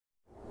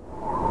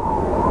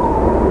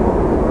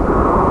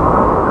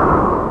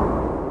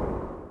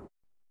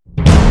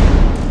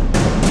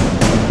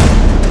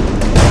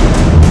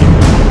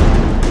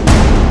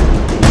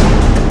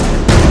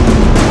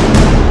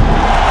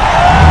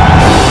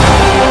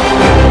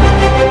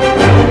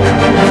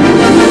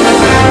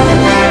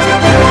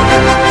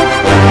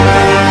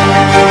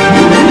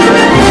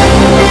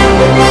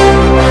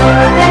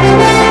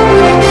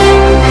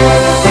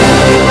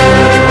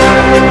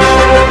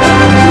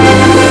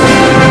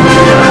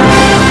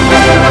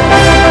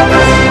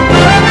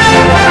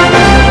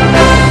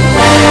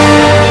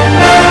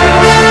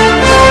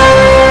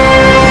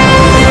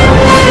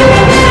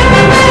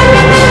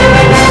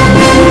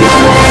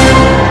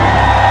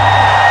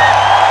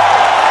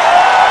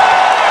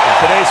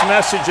Today's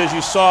message, as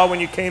you saw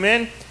when you came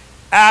in,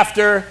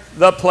 after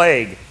the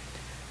plague.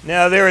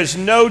 Now, there is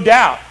no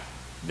doubt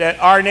that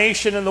our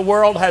nation and the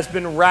world has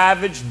been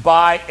ravaged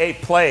by a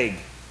plague.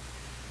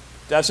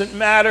 Doesn't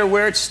matter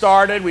where it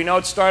started. We know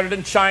it started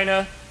in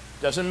China.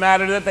 Doesn't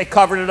matter that they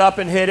covered it up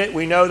and hid it.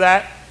 We know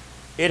that.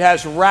 It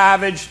has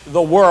ravaged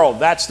the world.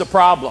 That's the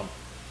problem.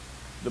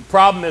 The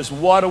problem is,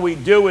 what do we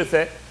do with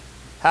it?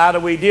 How do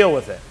we deal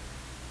with it?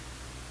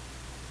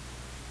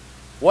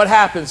 What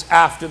happens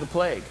after the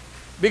plague?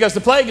 Because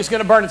the plague is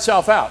going to burn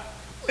itself out.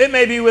 It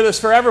may be with us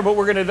forever, but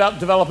we're going to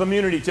develop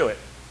immunity to it.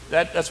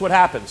 That's what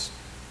happens.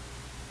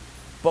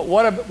 But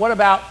what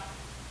about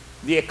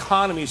the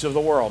economies of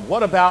the world?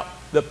 What about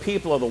the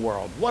people of the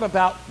world? What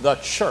about the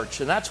church?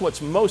 And that's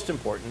what's most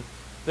important,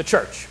 the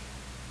church,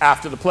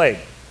 after the plague.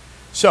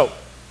 So,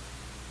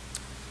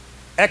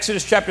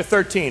 Exodus chapter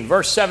 13,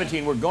 verse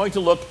 17, we're going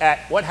to look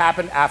at what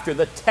happened after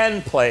the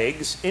 10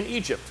 plagues in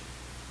Egypt.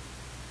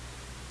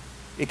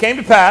 It came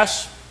to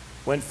pass,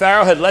 when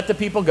Pharaoh had let the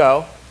people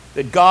go,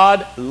 that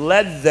God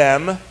led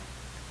them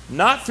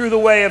not through the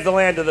way of the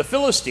land of the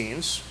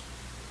Philistines,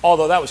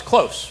 although that was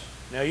close.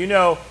 Now, you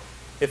know,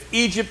 if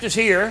Egypt is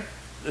here,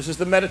 this is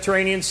the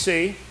Mediterranean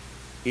Sea,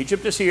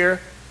 Egypt is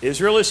here,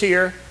 Israel is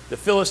here, the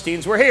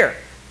Philistines were here.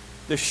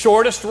 The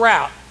shortest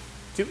route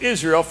to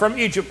Israel from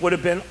Egypt would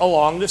have been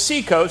along the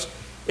seacoast,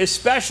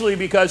 especially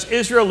because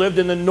Israel lived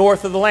in the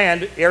north of the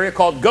land, area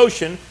called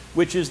Goshen,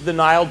 which is the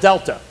Nile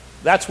Delta.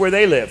 That's where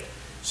they lived.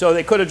 So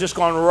they could have just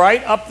gone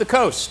right up the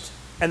coast,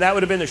 and that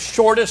would have been the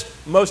shortest,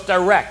 most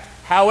direct.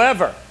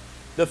 However,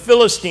 the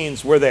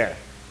Philistines were there.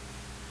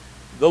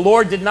 The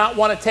Lord did not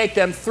want to take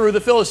them through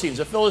the Philistines.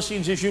 The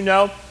Philistines, as you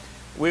know,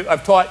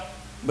 I've taught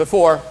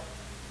before,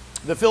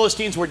 the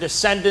Philistines were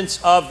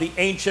descendants of the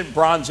ancient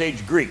Bronze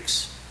Age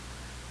Greeks.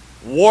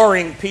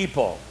 Warring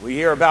people. We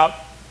hear about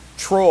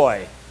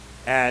Troy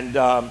and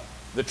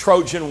the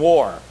Trojan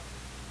War,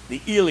 the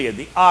Iliad,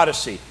 the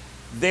Odyssey.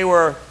 They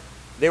were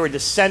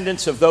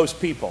descendants of those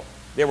people.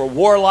 They were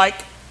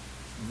warlike.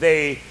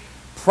 They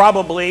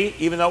probably,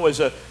 even though it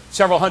was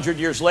several hundred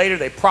years later,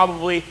 they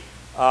probably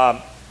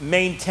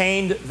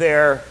maintained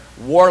their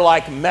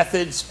warlike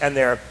methods and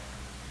their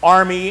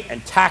army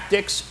and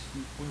tactics.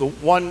 The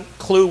one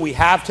clue we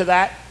have to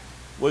that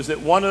was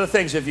that one of the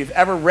things, if you've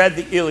ever read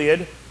the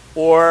Iliad,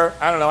 or,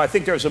 I don't know, I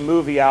think there's a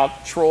movie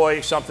out,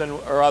 Troy something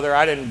or other.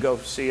 I didn't go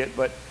see it,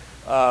 but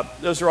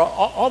those are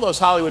all those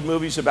Hollywood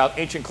movies about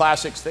ancient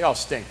classics, they all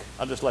stink.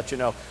 I'll just let you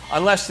know.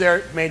 Unless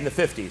they're made in the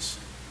 50s.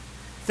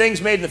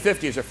 Things made in the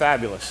 50s are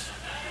fabulous.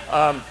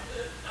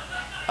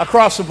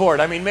 Across the board.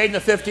 I mean, made in the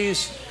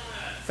 50s,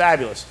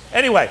 fabulous.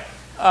 Anyway,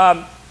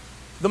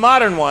 the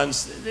modern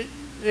ones,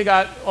 they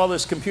got all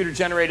this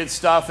computer-generated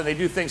stuff, and they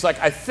do things like,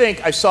 I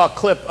think I saw a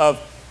clip of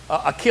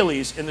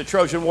Achilles in the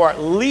Trojan War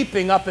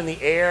leaping up in the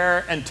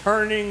air and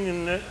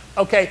turning. And,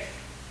 okay,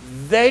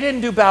 they didn't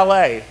do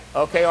ballet,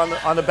 okay,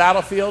 on the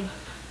battlefield.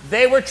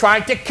 They were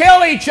trying to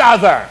kill each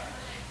other.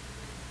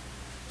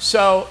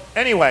 So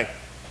anyway,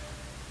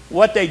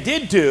 what they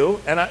did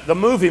do, and the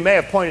movie may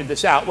have pointed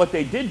this out, what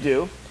they did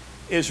do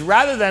is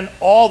rather than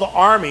all the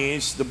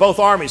armies, both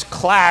armies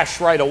clash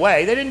right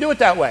away, they didn't do it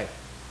that way.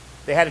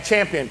 They had a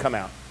champion come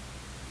out.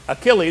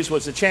 Achilles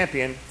was the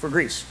champion for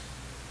Greece.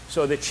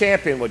 So the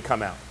champion would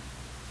come out.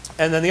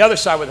 And then the other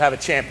side would have a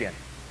champion.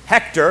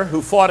 Hector,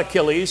 who fought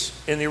Achilles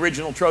in the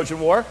original Trojan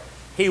War,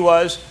 he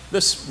was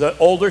the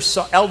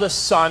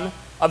eldest son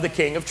of the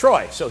king of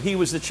Troy. So he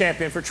was the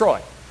champion for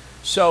Troy.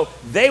 So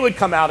they would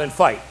come out and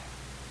fight.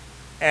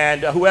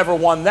 And whoever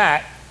won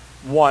that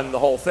won the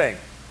whole thing.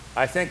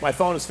 I think my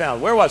phone is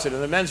found. Where was it?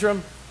 In the men's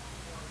room?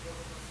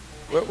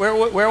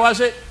 Where was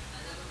it?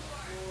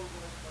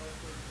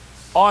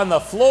 On the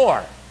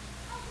floor.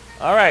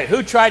 All right.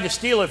 Who tried to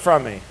steal it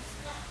from me?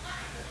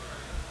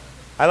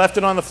 I left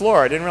it on the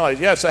floor. I didn't realize.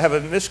 Yes, I have a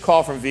missed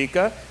call from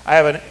Vika. I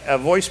have a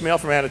voicemail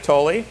from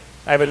Anatoly.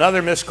 I have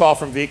another missed call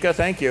from Vika.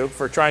 Thank you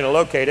for trying to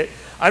locate it.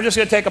 I'm just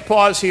going to take a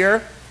pause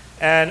here,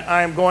 and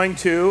I'm going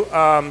to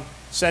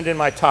send in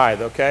my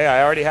tithe, okay?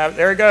 I already have it.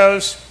 There it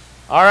goes.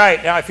 All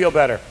right, now I feel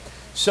better.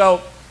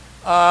 So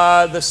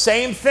the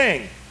same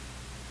thing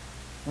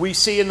we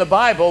see in the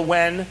Bible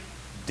when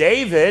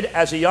David,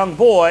 as a young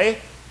boy,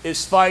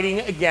 is fighting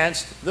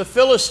against the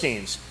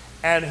Philistines.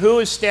 And who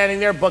is standing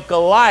there but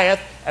Goliath?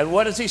 And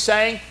what is he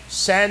saying?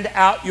 Send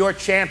out your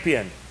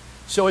champion.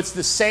 So it's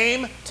the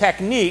same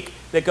technique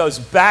that goes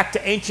back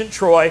to ancient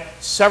Troy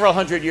several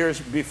hundred years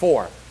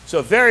before.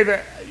 So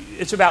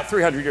it's about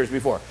 300 years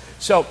before.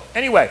 So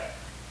anyway,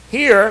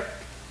 here,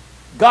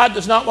 God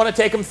does not want to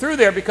take them through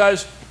there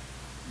because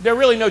they're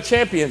really no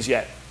champions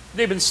yet.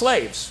 They've been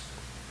slaves.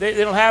 They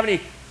don't have any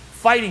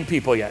fighting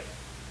people yet.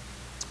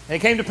 And it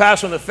came to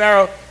pass when the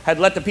Pharaoh had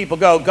let the people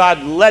go,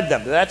 God led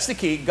them. That's the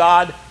key.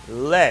 God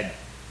led.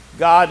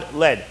 God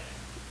led.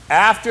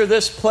 After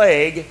this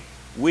plague,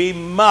 we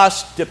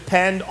must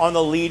depend on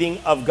the leading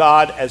of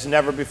God as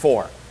never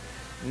before.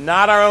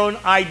 Not our own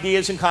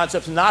ideas and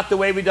concepts, not the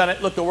way we've done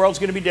it. Look, the world's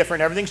going to be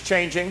different. Everything's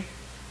changing.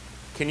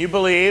 Can you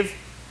believe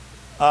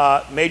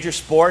major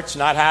sports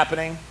not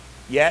happening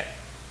yet?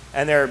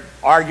 and they're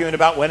arguing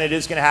about when it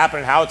is going to happen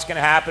and how it's going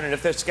to happen and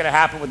if it's going to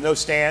happen with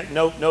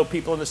no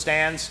people in the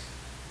stands.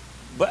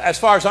 But as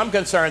far as I'm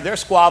concerned, they're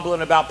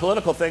squabbling about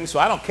political things, so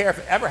I don't care if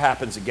it ever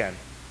happens again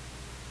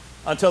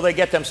until they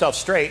get themselves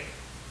straight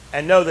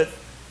and know that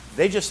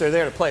they're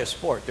there to play a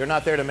sport. They're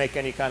not there to make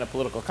any kind of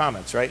political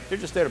comments, right? They're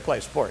just there to play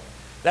a sport.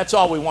 That's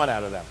all we want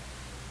out of them.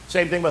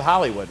 Same thing with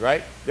Hollywood,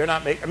 right? They're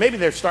not or maybe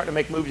they're starting to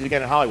make movies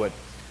again in Hollywood.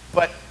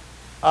 But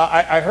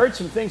I heard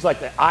some things like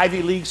the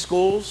Ivy League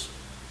schools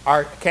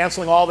are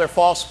canceling all their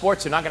fall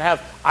sports. They're not going to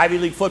have Ivy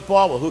League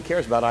football. Well, who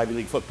cares about Ivy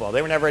League football?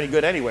 They were never any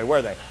good anyway,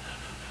 were they?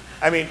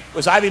 I mean,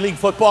 was Ivy League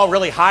football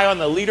really high on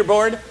the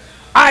leaderboard?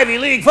 Ivy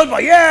League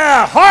football,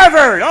 yeah,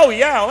 Harvard. Oh,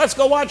 yeah, let's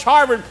go watch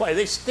Harvard play.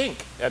 They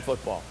stink at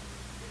football.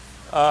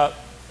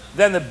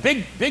 Then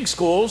the big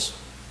schools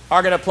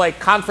are going to play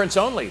conference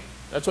only.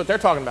 That's what they're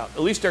talking about.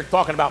 At least they're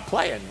talking about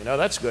playing. You know,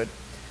 that's good.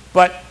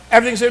 But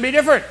everything's going to be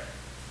different.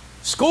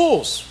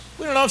 Schools.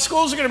 We don't know if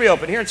schools are going to be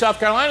open. Here in South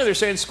Carolina, they're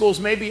saying schools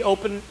may be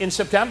open in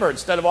September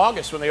instead of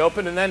August when they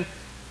open, and then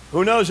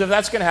who knows if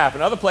that's going to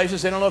happen. Other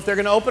places, they don't know if they're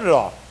going to open at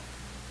all.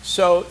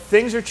 So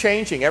things are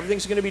changing.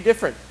 Everything's going to be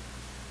different.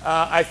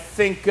 I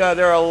think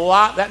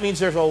that means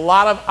there's a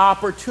lot of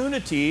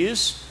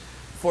opportunities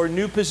for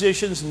new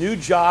positions, new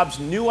jobs,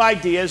 new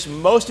ideas.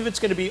 Most of it's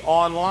going to be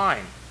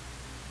online.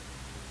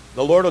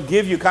 The Lord will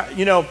give you,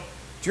 you know,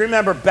 do you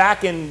remember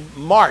back in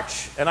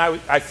March, and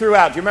I threw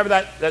out, do you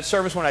remember that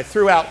service when I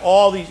threw out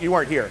all these, you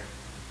weren't here.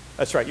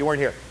 That's right, you weren't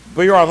here,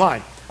 but you're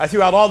online. I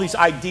threw out all these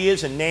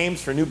ideas and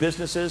names for new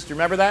businesses. Do you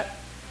remember that?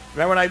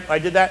 Remember when I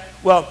did that?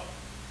 Well,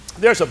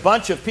 there's a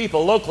bunch of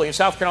people locally in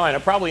South Carolina,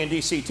 probably in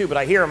D.C. too, but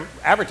I hear them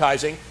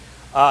advertising,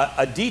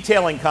 a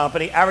detailing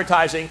company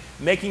advertising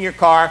making your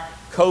car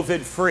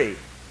COVID-free.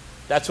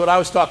 That's what I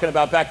was talking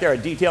about back there,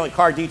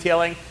 car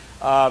detailing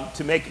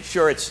to make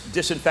sure it's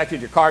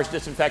disinfected, your car's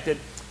disinfected.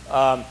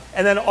 And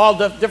then all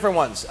the different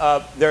ones.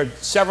 There are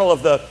several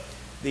of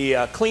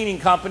the cleaning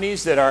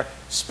companies that are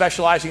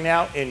specializing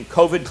now in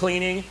COVID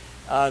cleaning.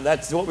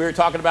 That's what we were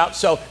talking about.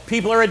 So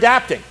people are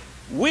adapting.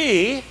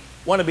 We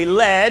want to be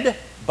led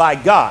by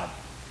God.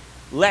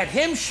 Let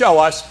Him show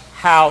us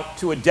how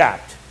to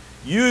adapt.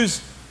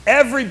 Use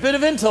every bit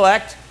of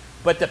intellect,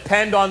 but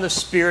depend on the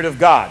Spirit of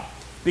God.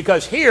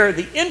 Because here,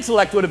 the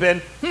intellect would have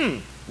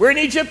been, we're in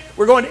Egypt,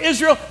 we're going to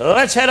Israel,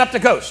 let's head up the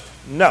coast.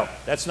 No,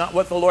 that's not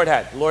what the Lord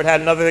had. The Lord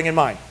had another thing in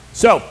mind.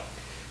 So,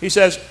 He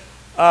says,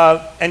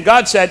 and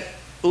God said,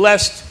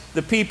 lest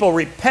the people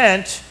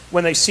repent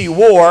when they see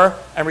war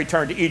and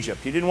return to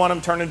Egypt. He didn't want them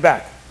turning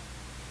back.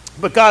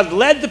 But God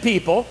led the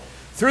people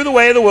through the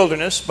way of the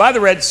wilderness by the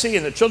Red Sea,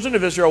 and the children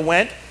of Israel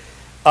went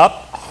up,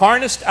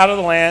 harnessed out of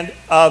the land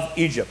of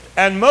Egypt.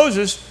 And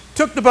Moses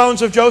took the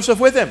bones of Joseph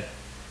with him,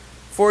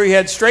 for he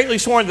had straitly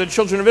sworn to the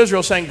children of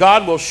Israel, saying,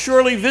 God will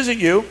surely visit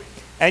you,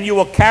 and you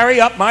will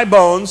carry up my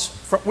bones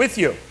with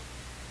you.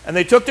 And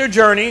they took their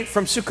journey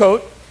from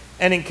Sukkot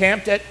and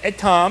encamped at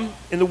Etam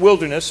in the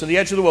wilderness, in the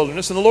edge of the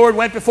wilderness. And the Lord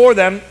went before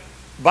them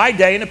by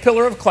day in a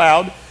pillar of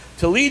cloud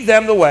to lead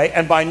them the way,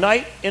 and by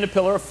night in a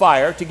pillar of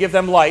fire to give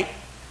them light,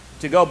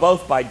 to go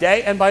both by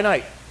day and by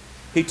night.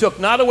 He took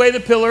not away the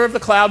pillar of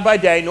the cloud by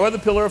day, nor the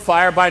pillar of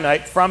fire by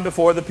night from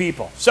before the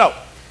people. So,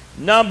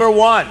 number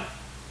one,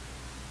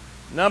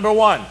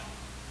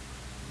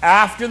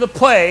 after the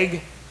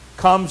plague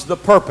comes the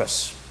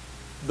purpose.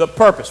 The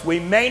purpose.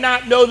 We may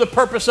not know the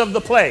purpose of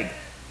the plague.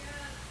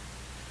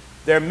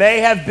 There may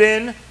have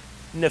been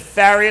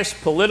nefarious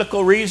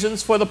political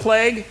reasons for the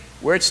plague,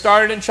 where it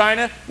started in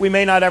China. We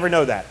may not ever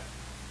know that.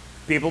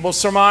 People will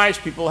surmise,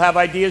 people have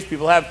ideas,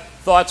 people have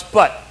thoughts,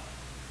 but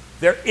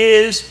there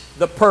is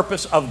the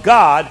purpose of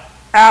God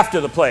after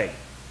the plague.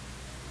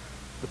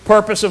 The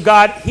purpose of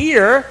God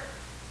here,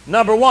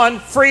 number one,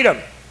 freedom.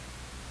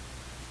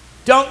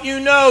 Don't you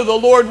know the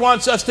Lord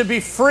wants us to be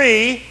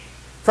free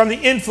from the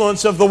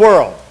influence of the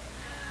world?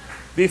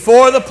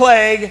 Before the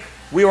plague,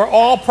 we were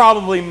all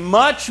probably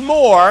much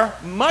more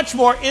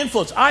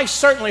influenced. I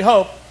certainly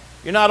hope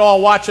you're not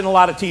all watching a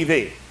lot of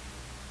TV.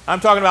 I'm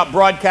talking about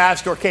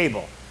broadcast or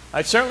cable.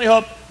 I certainly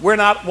hope we're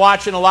not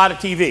watching a lot of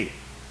TV.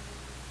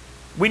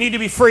 We need to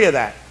be free of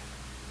that.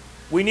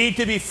 We need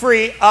to be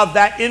free of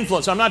that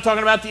influence. I'm not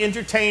talking about the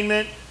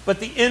entertainment, but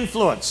the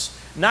influence.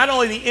 Not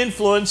only the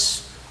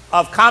influence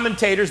of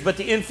commentators, but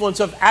the influence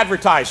of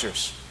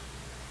advertisers.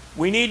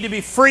 We need to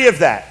be free of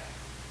that.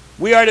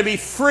 We are to be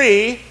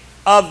free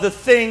of the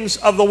things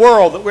of the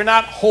world, that we're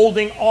not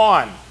holding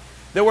on,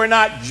 that we're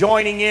not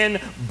joining in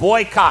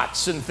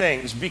boycotts and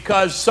things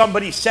because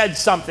somebody said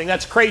something.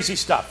 That's crazy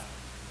stuff.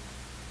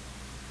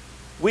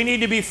 We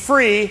need to be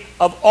free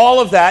of all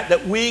of that,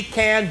 that we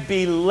can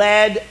be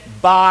led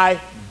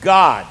by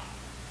God,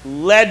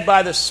 led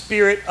by the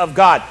Spirit of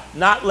God,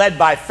 not led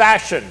by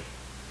fashion,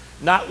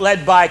 not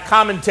led by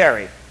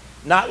commentary,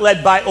 not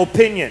led by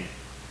opinion,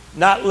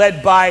 not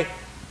led by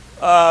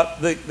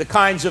the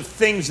kinds of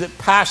things that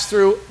pass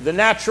through the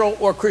natural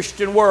or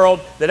Christian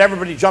world that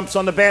everybody jumps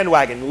on the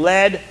bandwagon.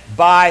 Led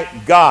by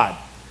God.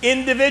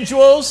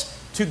 Individuals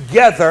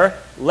together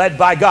led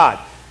by God.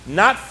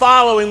 Not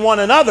following one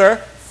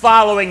another,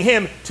 following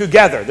him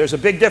together. There's a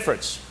big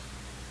difference.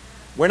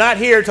 We're not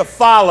here to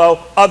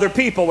follow other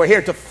people. We're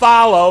here to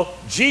follow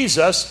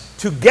Jesus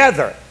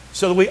together.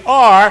 So that we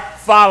are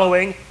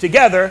following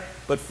together,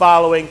 but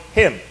following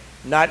him,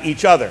 not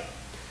each other.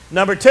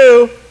 Number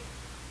two,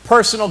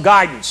 personal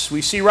guidance.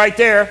 We see right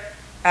there,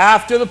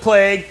 after the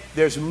plague,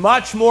 there's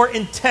much more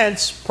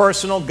intense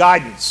personal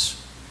guidance.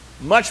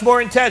 Much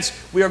more intense.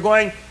 We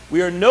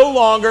are no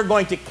longer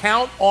going to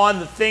count on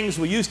the things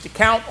we used to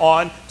count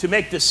on to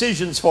make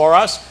decisions for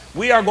us.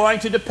 We are going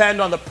to depend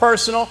on the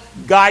personal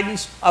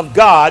guidance of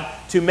God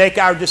to make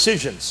our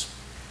decisions.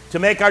 To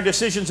make our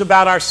decisions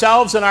about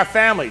ourselves and our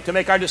family. To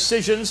make our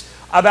decisions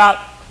about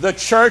the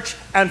church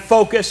and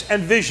focus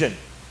and vision.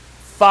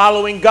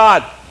 Following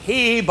God.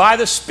 He, by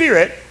the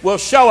Spirit, will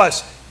show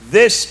us,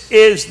 this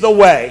is the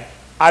way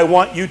I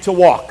want you to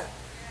walk.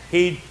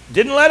 He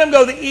didn't let him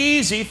go the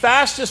easy,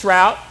 fastest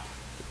route.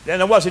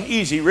 And it wasn't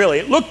easy, really.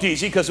 It looked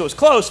easy because it was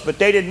close, but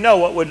they didn't know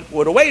what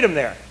would await him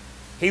there.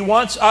 He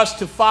wants us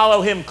to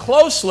follow him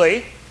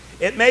closely.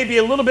 It may be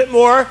a little bit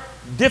more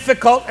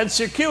difficult and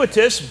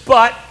circuitous,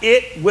 but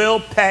it will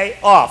pay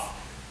off.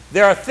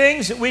 There are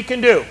things that we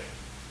can do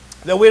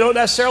that we don't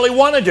necessarily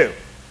want to do,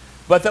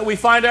 but that we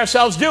find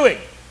ourselves doing.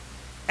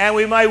 And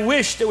we might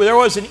wish that there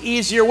was an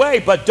easier way,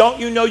 but don't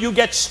you know you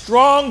get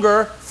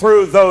stronger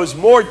through those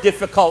more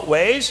difficult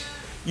ways?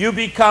 You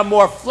become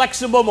more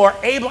flexible, more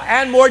able,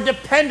 and more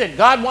dependent.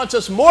 God wants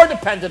us more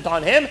dependent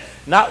on him,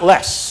 not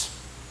less.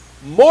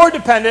 More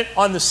dependent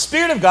on the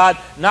Spirit of God,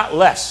 not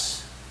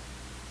less.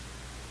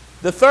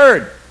 The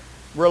third,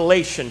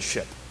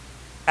 relationship.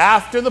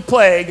 After the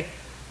plague,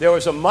 there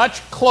was a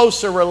much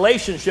closer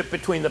relationship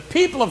between the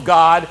people of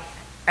God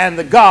and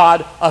the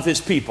God of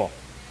his people.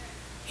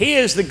 He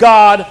is the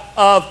God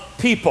of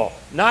people,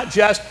 not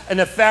just a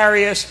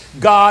nefarious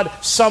God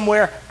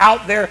somewhere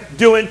out there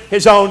doing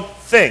his own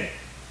thing.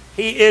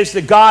 He is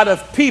the God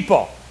of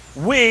people.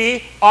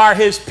 We are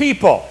his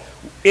people.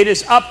 It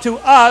is up to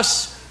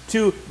us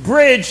to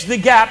bridge the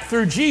gap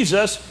through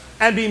Jesus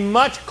and be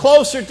much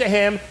closer to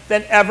him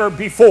than ever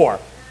before.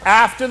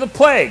 After the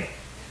plague,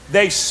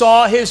 they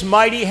saw his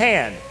mighty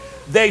hand.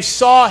 They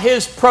saw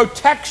his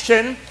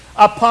protection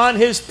upon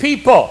his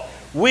people.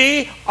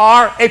 We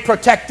are a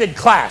protected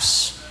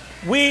class.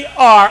 We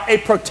are a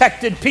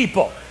protected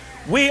people.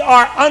 We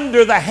are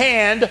under the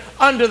hand,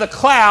 under the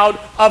cloud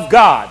of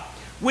God.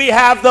 We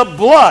have the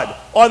blood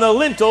on the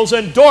lintels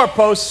and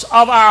doorposts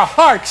of our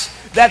hearts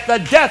that the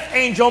death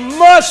angel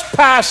must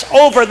pass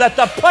over, that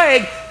the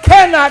plague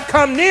cannot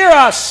come near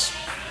us.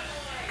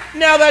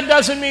 Now, that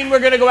doesn't mean we're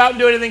going to go out and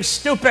do anything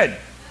stupid.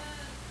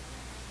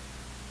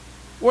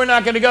 We're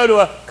not going to go to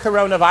a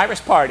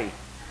coronavirus party.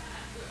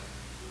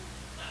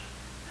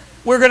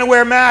 We're going to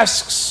wear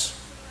masks.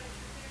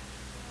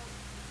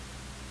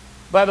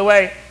 By the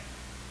way,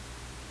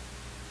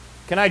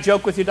 can I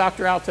joke with you,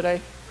 Dr. Al,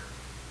 today?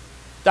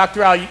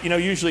 Dr. Al,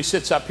 usually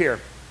sits up here.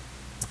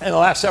 In the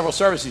last several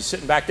services, he's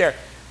sitting back there.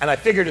 And I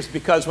figured it's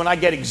because when I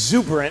get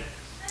exuberant,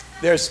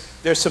 there's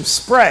some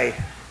spray,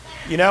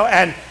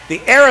 and the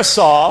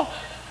aerosol,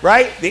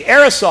 right? The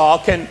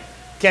aerosol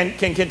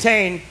can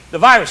contain the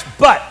virus.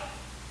 But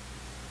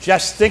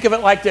just think of it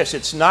like this.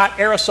 It's not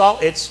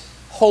aerosol, it's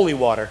holy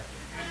water.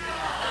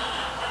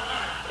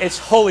 It's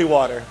holy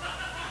water.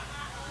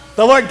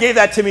 The Lord gave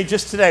that to me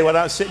just today when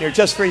I was sitting here,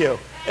 just for you.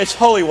 It's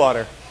holy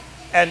water.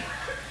 And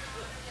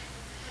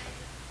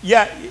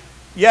yeah,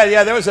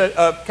 there was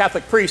a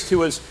Catholic priest who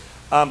was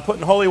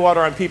putting holy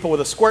water on people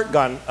with a squirt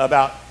gun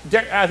I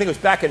think it was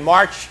back in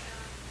March.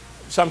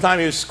 Sometime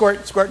he was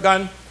squirt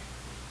gun.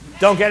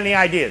 Don't get any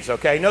ideas,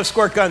 okay? No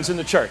squirt guns in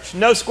the church.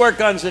 No squirt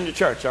guns in the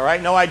church, all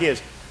right? No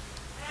ideas.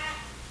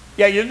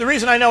 Yeah, the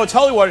reason I know it's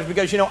holy water is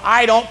because,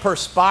 I don't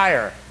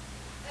perspire.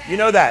 You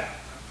know that.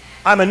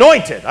 I'm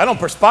anointed. I don't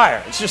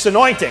perspire. It's just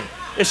anointing.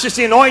 It's just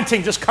the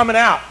anointing just coming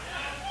out.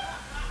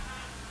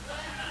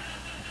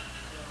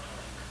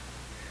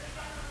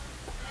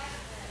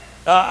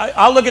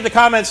 I'll look at the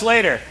comments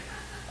later.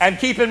 And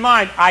keep in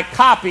mind, I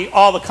copy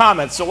all the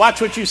comments, so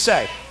watch what you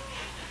say.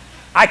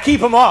 I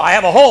keep them all. I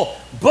have a whole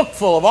book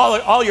full of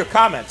all your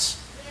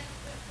comments.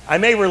 I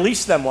may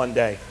release them one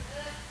day.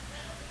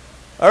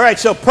 All right,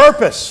 so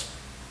purpose,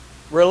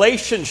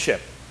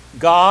 relationship.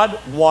 God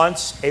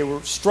wants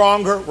a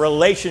stronger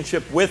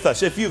relationship with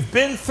us. If you've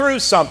been through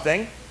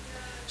something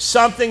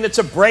that's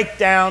a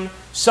breakdown,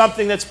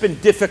 something that's been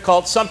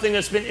difficult, something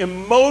that's been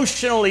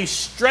emotionally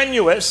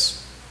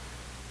strenuous,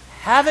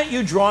 haven't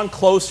you drawn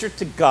closer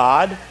to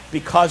God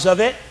because of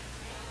it?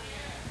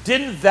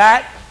 Didn't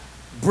that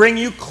bring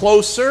you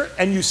closer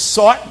and you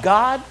sought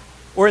God?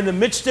 Or in the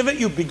midst of it,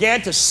 you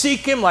began to seek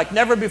him like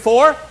never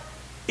before?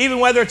 Even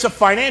whether it's a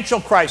financial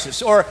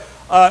crisis or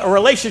a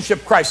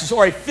relationship crisis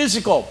or a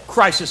physical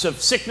crisis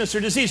of sickness or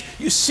disease,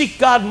 you seek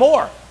God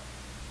more.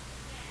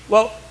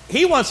 Well,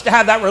 he wants to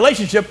have that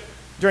relationship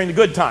during the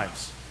good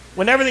times.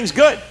 When everything's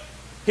good,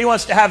 he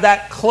wants to have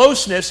that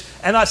closeness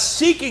and us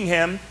seeking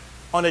him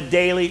on a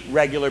daily,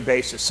 regular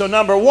basis. So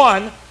number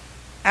one,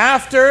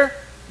 after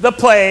the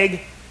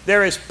plague,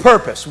 there is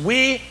purpose.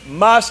 We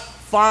must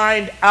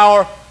find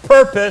our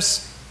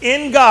purpose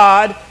in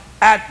God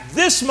at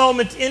this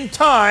moment in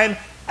time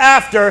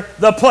after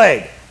the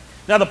plague.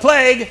 Now the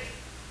plague,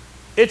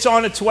 it's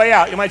on its way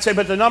out. You might say,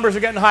 but the numbers are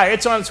getting higher.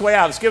 It's on its way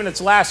out. It's given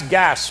its last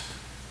gasp.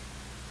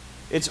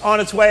 It's on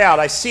its way out.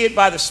 I see it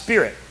by the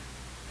Spirit.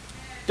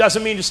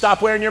 Doesn't mean to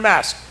stop wearing your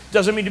mask.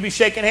 Doesn't mean to be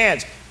shaking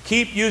hands.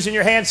 Keep using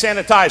your hand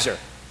sanitizer.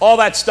 All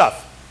that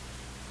stuff.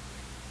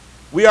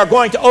 We are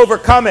going to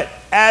overcome it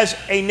as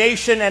a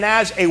nation and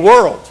as a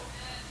world.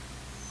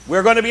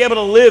 We're going to be able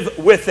to live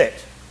with it.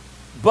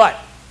 But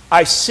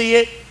I see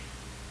it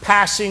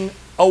passing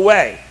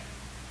away.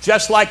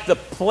 Just like the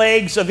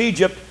plagues of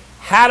Egypt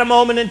had a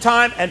moment in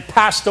time and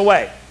passed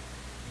away.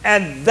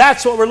 And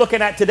that's what we're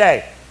looking at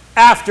today,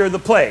 after the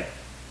plague.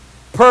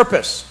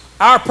 Purpose.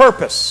 Our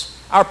purpose.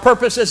 Our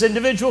purpose as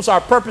individuals,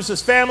 our purpose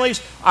as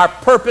families, our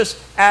purpose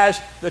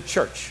as the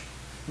church.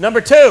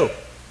 Number 2,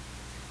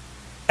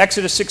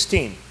 Exodus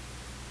 16.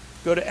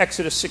 Go to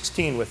Exodus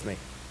 16 with me.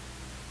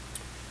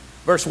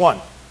 Verse 1.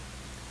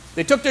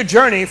 They took their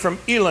journey from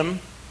Elim,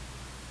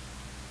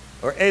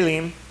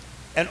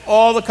 and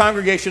all the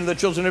congregation of the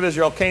children of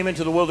Israel came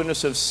into the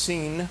wilderness of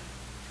Sin,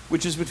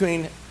 which is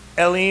between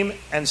Elim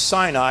and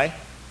Sinai,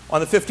 on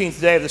the 15th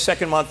day of the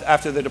 2nd month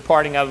after the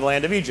departing out of the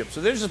land of Egypt.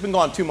 So they've just been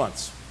gone 2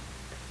 months.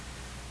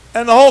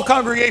 And the whole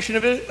congregation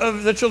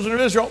of the children of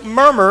Israel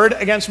murmured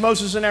against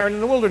Moses and Aaron in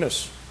the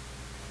wilderness.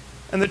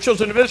 And the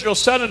children of Israel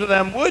said unto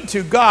them, would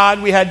to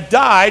God we had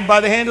died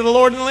by the hand of the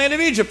Lord in the land of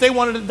Egypt. They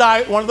wanted to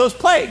die at one of those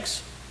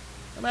plagues.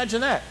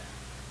 Imagine that.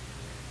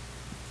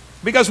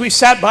 Because we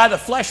sat by the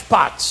flesh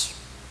pots.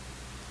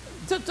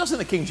 Doesn't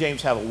the King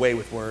James have a way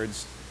with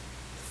words?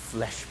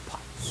 Flesh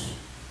pots.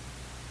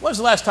 When was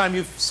the last time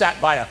you sat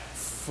by a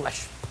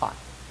flesh pot?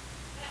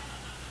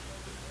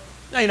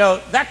 Now, you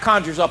know, that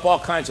conjures up all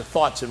kinds of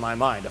thoughts in my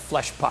mind, a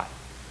flesh pot.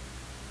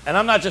 And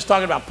I'm not just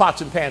talking about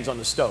pots and pans on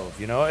the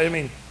stove, you know. I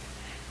mean,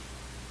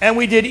 and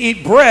we did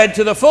eat bread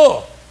to the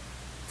full.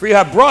 For you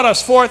have brought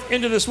us forth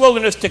into this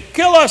wilderness to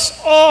kill us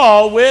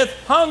all with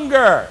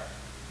hunger.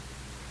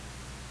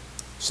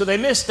 So they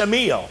missed a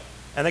meal,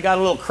 and they got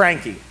a little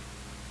cranky,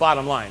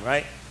 bottom line,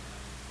 right?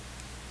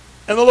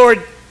 And the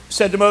Lord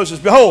said to Moses,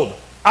 behold,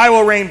 I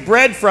will rain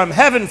bread from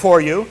heaven for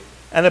you,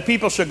 and the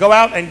people shall go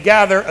out and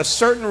gather a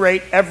certain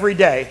rate every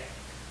day,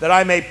 that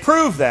I may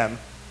prove them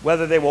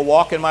whether they will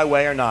walk in my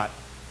way or not.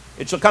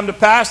 It shall come to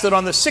pass that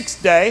on the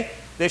 6th day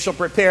they shall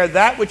prepare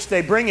that which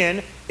they bring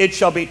in. It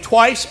shall be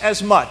twice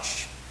as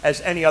much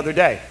as any other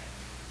day.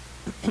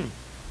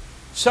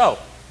 So,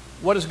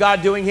 what is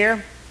God doing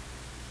here?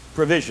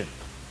 Provision.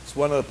 It's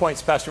one of the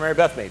points Pastor Mary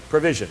Beth made.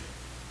 Provision.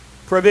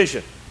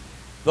 Provision.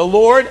 The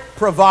Lord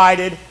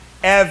provided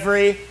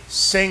every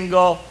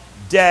single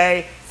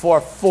day for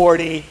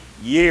 40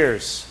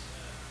 years.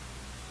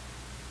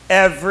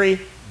 Every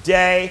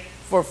day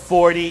for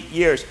 40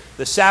 years.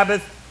 The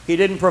Sabbath, he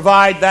didn't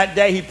provide that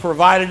day. He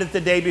provided it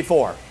the day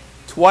before.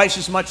 Twice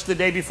as much the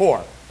day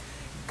before.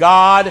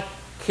 God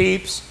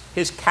keeps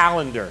his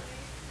calendar.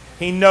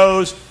 He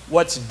knows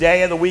what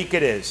day of the week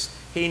it is.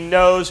 He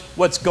knows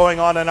what's going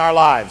on in our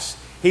lives.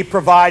 He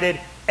provided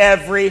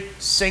every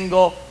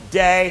single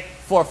day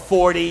for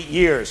 40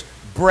 years.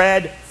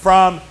 Bread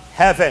from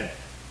heaven.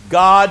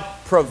 God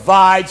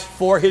provides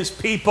for his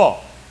people.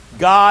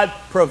 God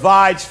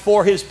provides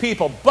for his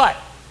people. But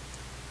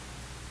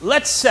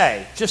let's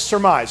say, just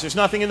surmise, there's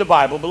nothing in the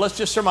Bible, but let's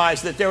just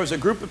surmise that there was a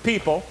group of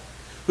people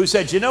who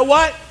said, you know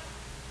what?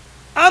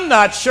 I'm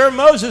not sure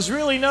Moses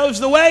really knows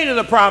the way to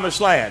the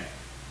promised land.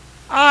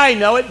 I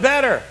know it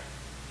better.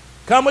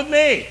 Come with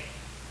me.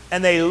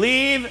 And they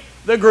leave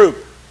the group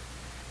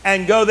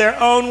and go their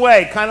own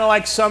way, kind of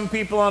like some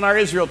people on our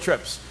Israel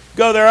trips.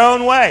 Go their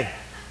own way.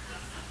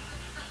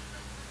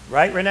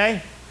 Right,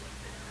 Renee?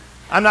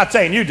 I'm not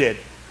saying you did,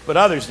 but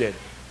others did.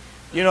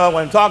 You know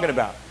what I'm talking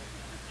about.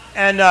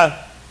 And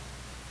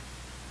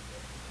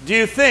do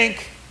you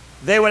think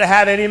they would have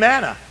had any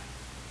manna?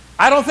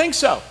 I don't think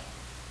so.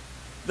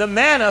 The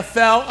manna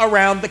fell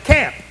around the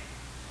camp.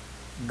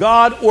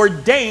 God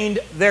ordained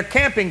their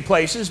camping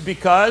places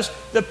because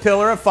the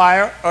pillar of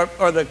fire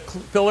or the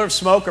pillar of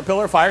smoke or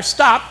pillar of fire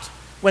stopped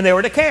when they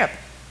were to camp.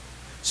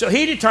 So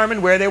he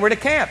determined where they were to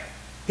camp.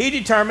 He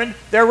determined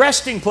their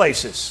resting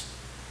places.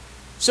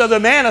 So the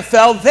manna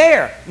fell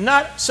there,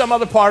 not some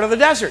other part of the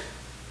desert.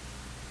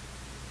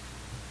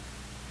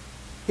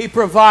 He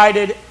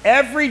provided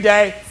every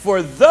day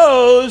for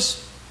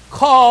those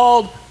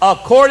called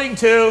according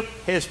to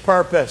his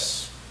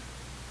purpose.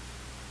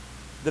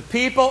 The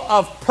people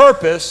of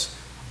purpose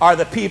are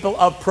the people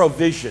of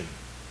provision.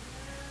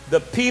 The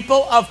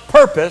people of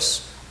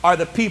purpose are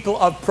the people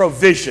of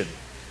provision.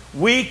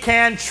 We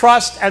can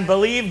trust and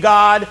believe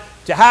God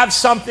to have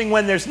something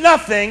when there's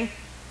nothing,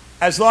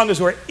 as long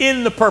as we're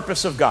in the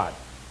purpose of God.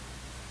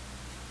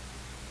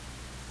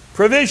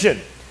 Provision.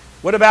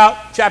 What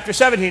about chapter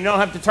 17? You don't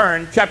have to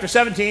turn. Chapter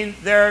 17,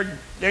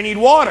 they need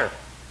water.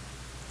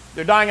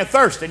 They're dying of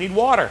thirst. They need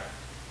water.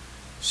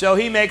 So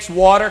he makes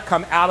water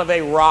come out of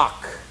a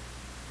rock.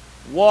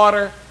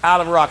 Water out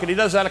of a rock. And he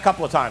does that a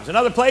couple of times.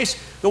 Another place,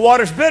 the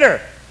water's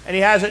bitter, and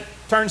he has it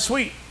turn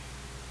sweet.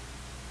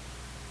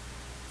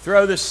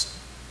 throw this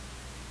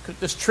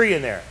tree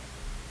in there.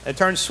 It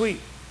turns sweet.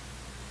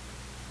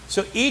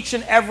 So each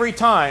and every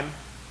time,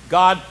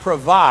 God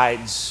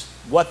provides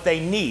what they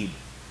need.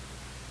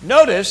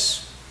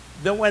 Notice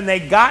that when they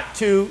got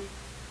to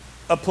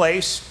a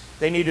place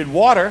they needed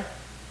water,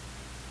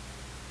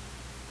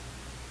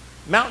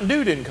 Mountain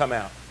Dew didn't come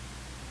out.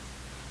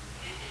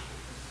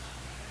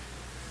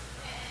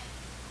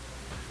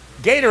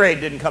 Gatorade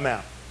didn't come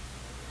out.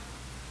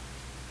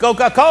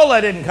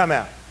 Coca-Cola didn't come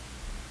out.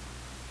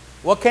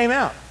 What came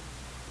out?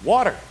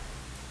 Water.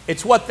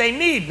 It's what they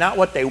need, not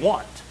what they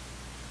want.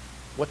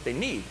 What they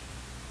need.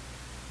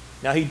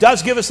 Now, he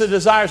does give us the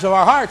desires of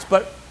our hearts,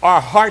 but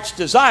our heart's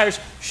desires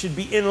should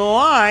be in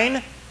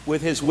line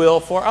with his will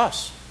for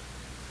us.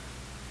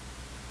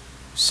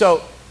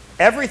 So,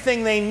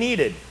 everything they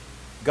needed,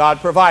 God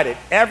provided.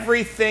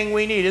 Everything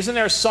we need. Isn't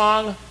there a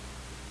song?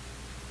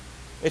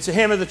 It's a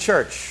hymn of the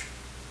church.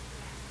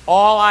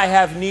 All I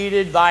have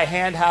needed, thy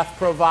hand hath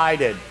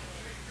provided.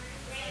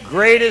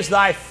 Great is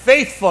thy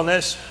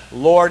faithfulness,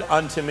 Lord,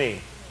 unto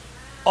me.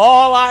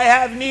 All I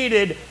have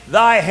needed,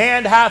 thy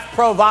hand hath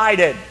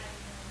provided.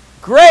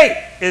 Great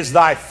is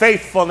thy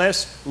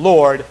faithfulness,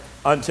 Lord,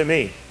 unto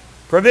me.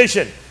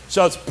 Provision.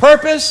 So it's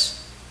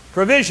purpose,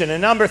 provision.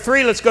 And number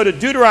 3, let's go to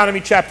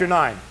Deuteronomy chapter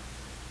 9.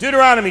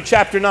 Deuteronomy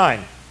chapter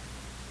 9.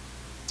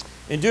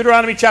 In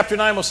Deuteronomy chapter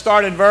 9, we'll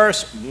start in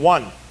verse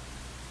 1.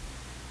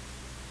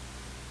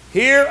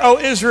 Hear, O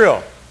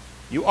Israel,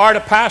 you are to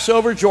pass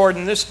over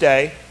Jordan this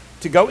day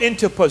to go in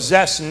to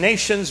possess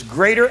nations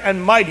greater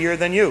and mightier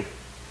than you,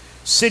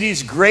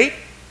 cities great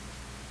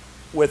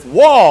with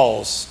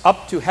walls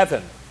up to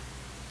heaven,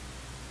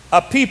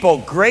 a people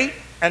great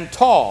and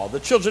tall, the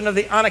children of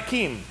the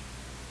Anakim,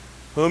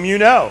 whom you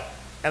know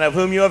and of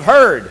whom you have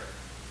heard.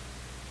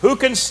 Who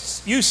can,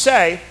 you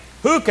say,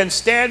 who can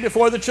stand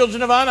before the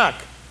children of Anak?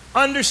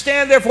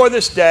 Understand therefore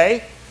this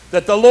day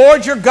that the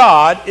Lord your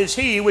God is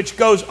he which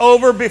goes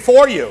over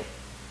before you.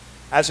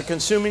 As a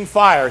consuming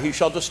fire he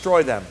shall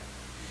destroy them.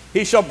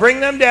 He shall bring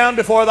them down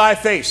before thy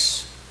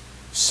face.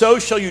 So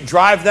shall you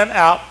drive them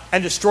out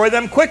and destroy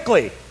them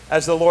quickly,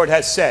 as the Lord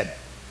has said.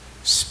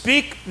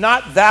 Speak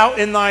not thou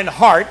in thine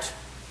heart,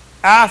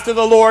 after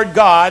the Lord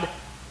God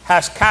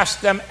has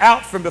cast them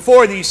out from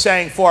before thee,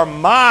 saying, for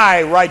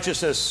my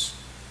righteousness,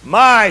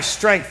 my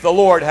strength, the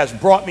Lord has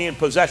brought me in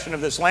possession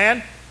of this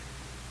land.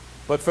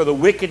 But for the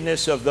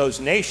wickedness of those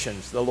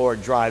nations, the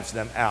Lord drives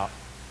them out.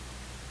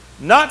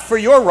 Not for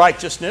your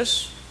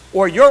righteousness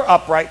or your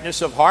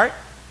uprightness of heart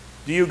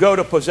do you go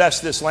to possess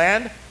this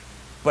land,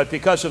 but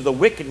because of the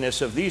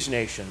wickedness of these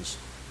nations,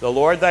 the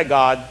Lord thy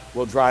God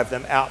will drive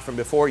them out from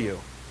before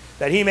you,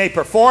 that he may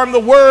perform the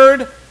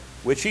word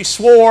which he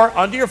swore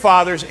unto your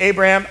fathers,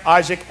 Abraham,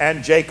 Isaac,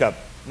 and Jacob.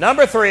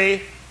 Number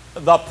 3,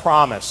 the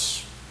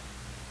promise.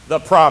 The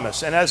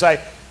promise. And as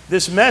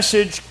this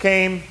message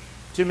came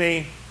to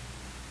me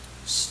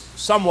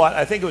somewhat,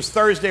 I think it was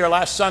Thursday or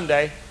last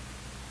Sunday,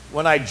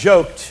 when I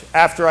joked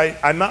after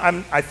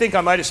I think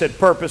I might have said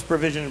purpose,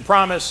 provision, and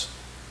promise.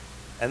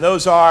 And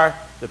those are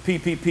the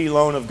PPP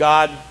loan of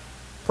God,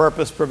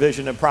 purpose,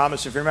 provision, and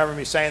promise, if you remember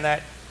me saying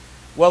that.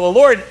 Well, the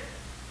Lord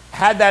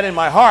had that in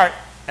my heart,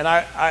 and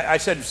I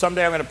said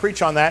someday I'm going to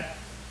preach on that.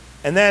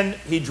 And then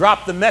he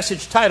dropped the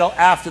message title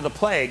after the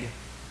plague,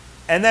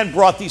 and then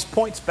brought these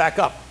points back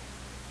up.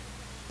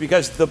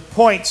 Because the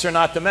points are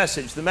not the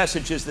message. The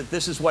message is that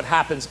this is what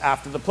happens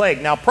after the plague.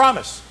 Now,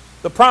 promise,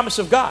 the promise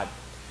of God.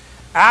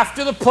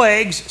 After the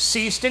plagues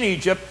ceased in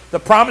Egypt, the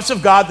promise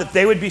of God that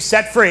they would be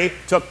set free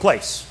took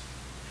place.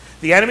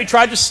 The enemy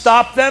tried to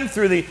stop them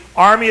through the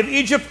army of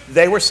Egypt.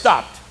 They were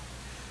stopped.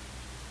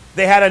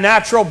 They had a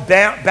natural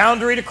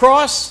boundary to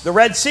cross, the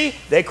Red Sea.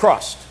 They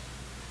crossed.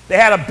 They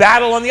had a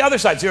battle on the other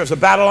side. So there was a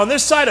battle on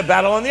this side, a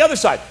battle on the other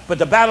side. But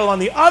the battle on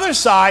the other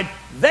side,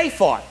 they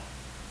fought.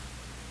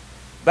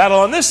 Battle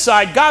on this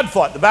side, God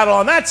fought. The battle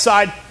on that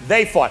side,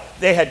 they fought.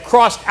 They had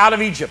crossed out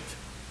of Egypt.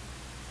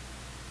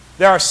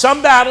 There are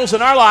some battles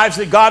in our lives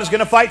that God is going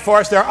to fight for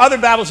us. There are other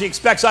battles he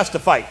expects us to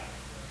fight.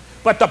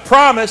 But the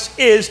promise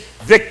is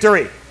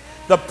victory.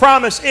 The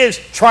promise is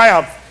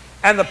triumph.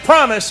 And the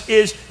promise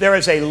is there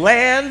is a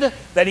land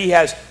that he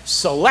has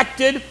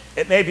selected.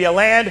 It may be a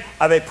land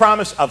of a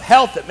promise of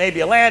health. It may be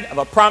a land of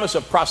a promise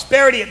of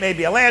prosperity. It may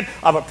be a land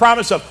of a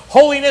promise of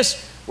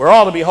holiness. We're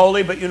all to be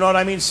holy, but you know what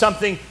I mean?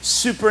 Something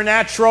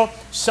supernatural,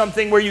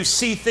 something where you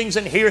see things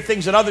and hear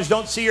things that others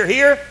don't see or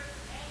hear,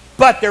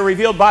 but they're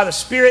revealed by the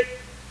Spirit.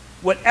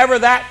 Whatever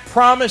that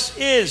promise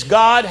is,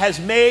 God has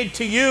made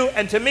to you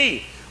and to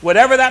me.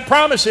 Whatever that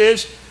promise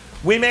is,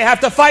 we may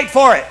have to fight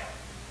for it,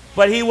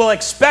 but he will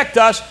expect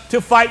us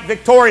to fight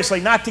victoriously,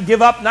 not to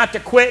give up, not to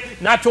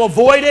quit, not to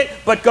avoid it,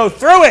 but go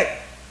through it,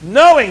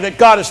 knowing that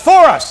God is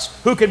for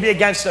us. Who can be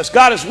against us?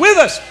 God is with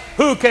us.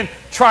 Who can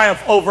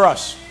triumph over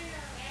us?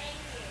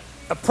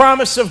 The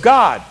promise of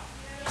God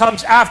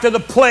comes after the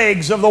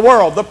plagues of the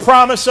world. The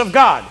promise of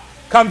God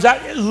comes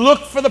out.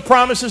 Look for the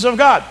promises of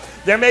God.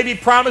 There may be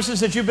promises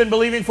that you've been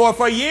believing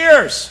for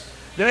years.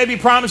 There may be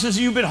promises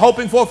you've been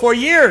hoping for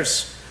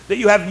years that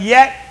you have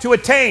yet to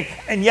attain.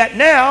 And yet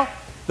now,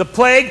 The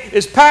plague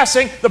is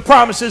passing. The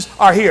promises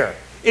are here.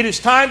 It is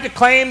time to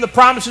claim the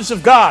promises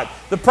of God,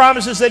 the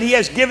promises that He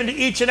has given to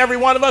each and every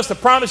one of us, the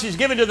promise He's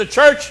given to the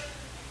church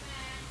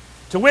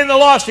to win the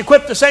lost,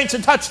 equip the saints,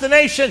 and touch the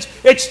nations.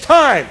 It's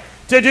time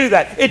to do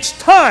that. It's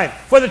time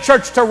for the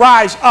church to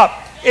rise up.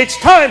 It's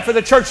time for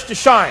the church to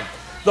shine.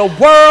 The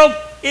world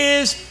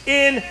is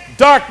in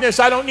darkness.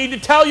 I don't need to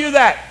tell you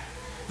that.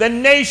 The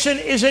nation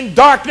is in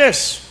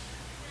darkness.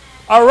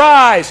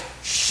 Arise,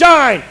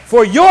 shine,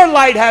 for your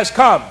light has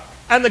come,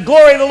 and the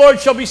glory of the Lord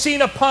shall be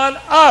seen upon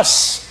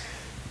us.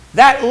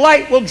 That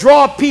light will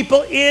draw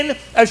people in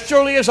as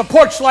surely as a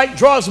porch light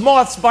draws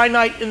moths by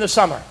night in the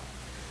summer.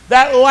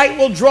 That light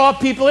will draw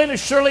people in as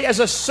surely as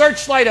a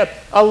searchlight,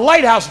 a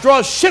lighthouse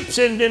draws ships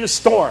in a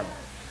storm.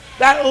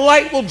 That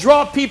light will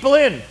draw people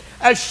in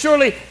as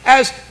surely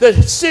as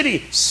the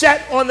city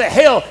set on the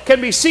hill can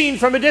be seen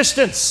from a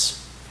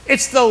distance.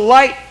 It's the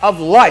light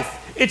of life.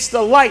 It's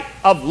the light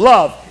of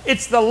love.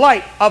 It's the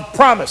light of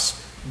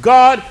promise.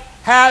 God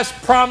has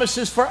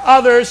promises for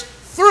others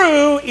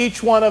through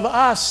each one of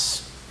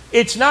us.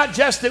 It's not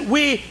just that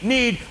we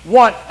need,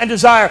 want, and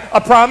desire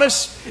a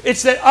promise.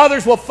 It's that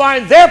others will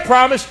find their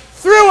promise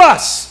through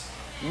us.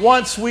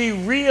 Once we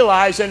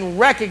realize and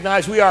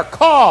recognize we are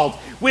called,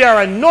 we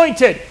are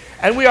anointed,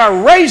 and we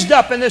are raised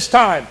up in this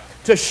time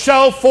to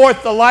show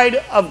forth the light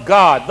of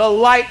God, the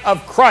light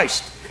of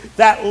Christ,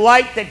 that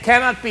light that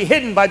cannot be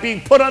hidden by being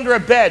put under a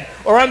bed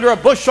or under a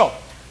bushel.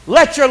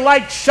 Let your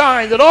light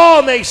shine that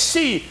all may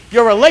see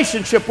your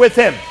relationship with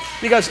Him.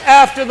 Because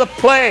after the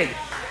plague,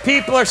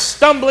 people are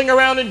stumbling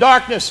around in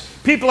darkness.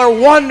 People are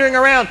wandering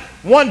around,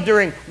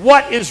 wondering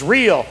what is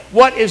real,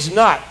 what is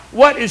not,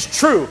 what is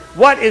true,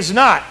 what is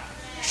not.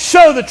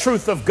 Show the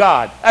truth of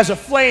God as a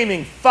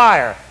flaming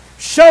fire.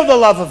 Show the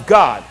love of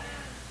God.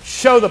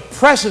 Show the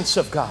presence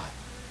of God.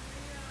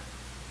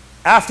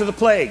 After the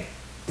plague,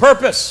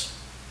 purpose,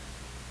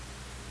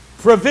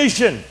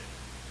 provision,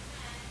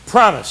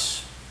 promise.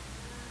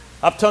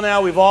 Up till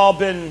now, we've all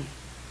been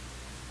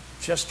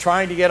just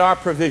trying to get our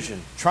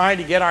provision, trying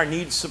to get our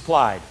needs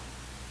supplied.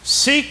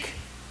 Seek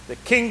the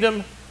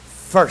kingdom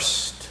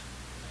first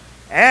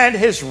and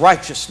His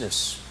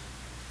righteousness.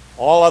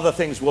 All other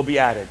things will be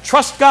added.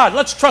 Trust God.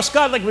 Let's trust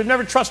God like we've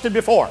never trusted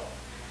before.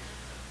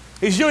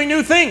 He's doing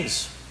new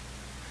things.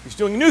 He's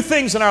doing new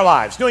things in our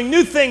lives, doing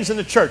new things in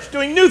the church,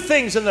 doing new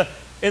things in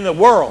the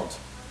world.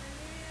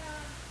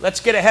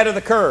 Let's get ahead of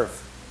the curve,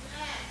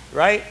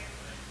 right?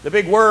 The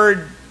big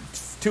word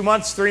 2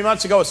 months, 3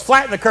 months ago was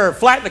flatten the curve,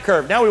 flatten the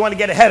curve. Now we want to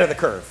get ahead of the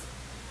curve.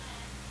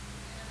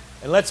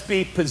 And let's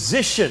be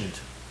positioned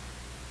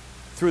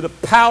through the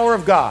power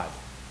of God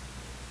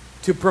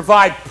to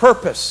provide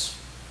purpose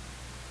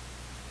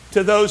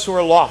to those who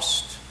are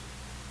lost.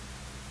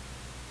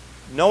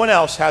 No one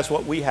else has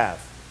what we have.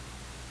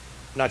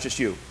 Not just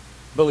you,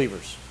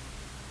 believers.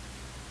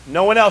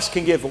 No one else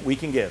can give what we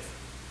can give.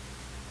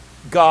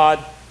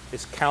 God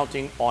is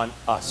counting on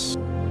us.